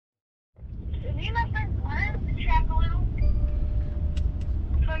Me and my friends wanted to track a little.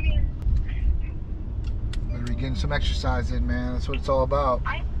 Better be getting some exercise in, man. That's what it's all about.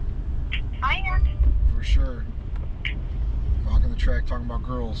 I am. For sure. Walking the track, talking about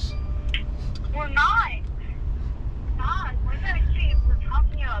girls. We're not. God, we're gonna see if we're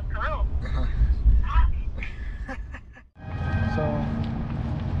talking about girls. So,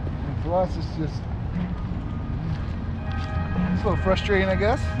 for us, it's just it's a little frustrating, I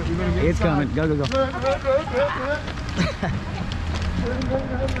guess. It's coming. Go, go, go.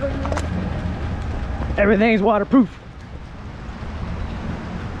 Everything's waterproof.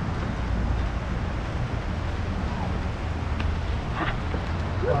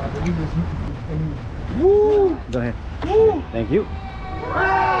 Woo! Go ahead. Woo! Thank you.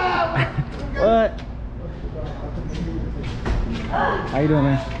 What? How you doing,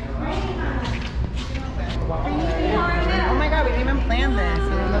 man? Oh my god, we didn't even plan this.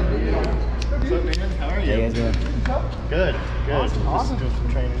 What's up, man? How are you? How you guys doing? Good, good. Awesome. Just doing some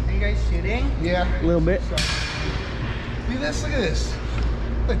training. Are you guys shooting? Yeah. A little bit. Look at this, look at this.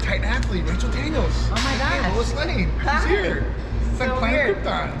 The Titan athlete, Rachel Daniels. Oh my gosh. Lois Lane. She's here. It's like So playing weird.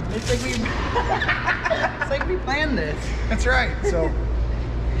 Krypton. It's like we it's like we planned this. That's right. So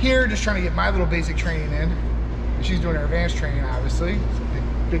here, just trying to get my little basic training in. She's doing her advanced traiing, obviously. So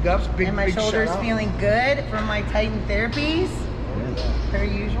big ups, big And my big shoulder's shout out. feeling good from my Titan therapies. Per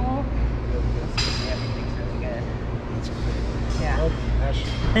usual. Yeah, everything's really good. Yeah. Oh, gosh.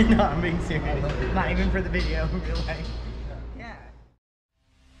 No, I'm being serious. Not even for the video, real life. Yeah.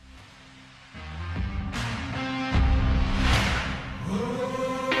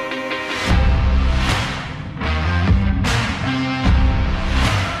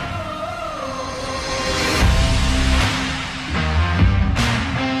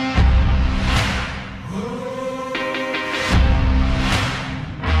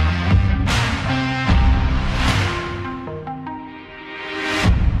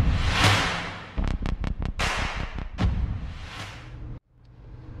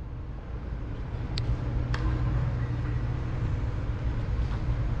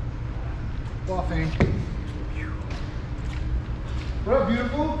 Bluffing. What up,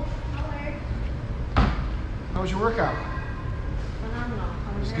 beautiful? How was your workout? Phenomenal.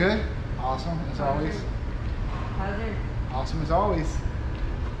 It was good? Awesome, as always. How's it? Awesome as always.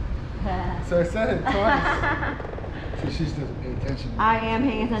 So I said it twice. So she just doesn't pay attention. I am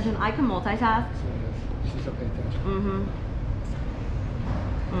paying attention. I can multitask. So it is. She just doesn't pay attention.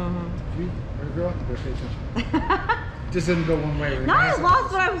 If you are a girl, you better pay attention. Just didn't go one way. Now I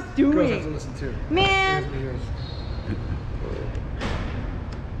lost what I was doing. Girls have to listen too. Man. Here's what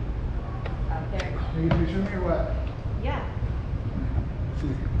Okay. it is. Are you a picture of me or what? Yeah.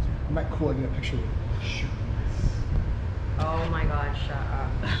 See, I'm not cool. I get a picture of you. Oh my god, shut up.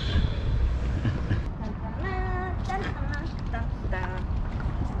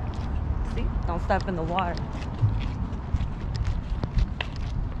 See? Don't step in the water.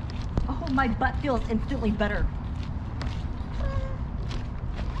 Oh, my butt feels instantly better.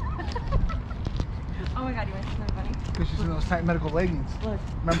 Oh my god, you want to see something funny? Because she's in those tight medical leggings. Look.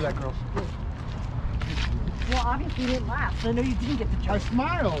 Remember that, girls. Well, obviously you didn't laugh, so I know you didn't get the I joke.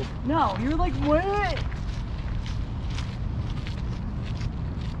 smiled. No, you were like, what?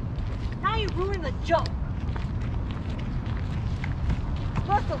 Now you ruined the joke. You're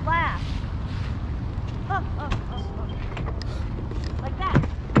supposed to laugh. Like that.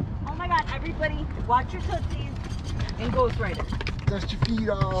 Oh my god, everybody, watch your tootsies and ghostwriter. Dust your feet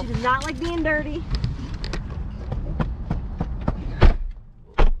off. She does not like being dirty.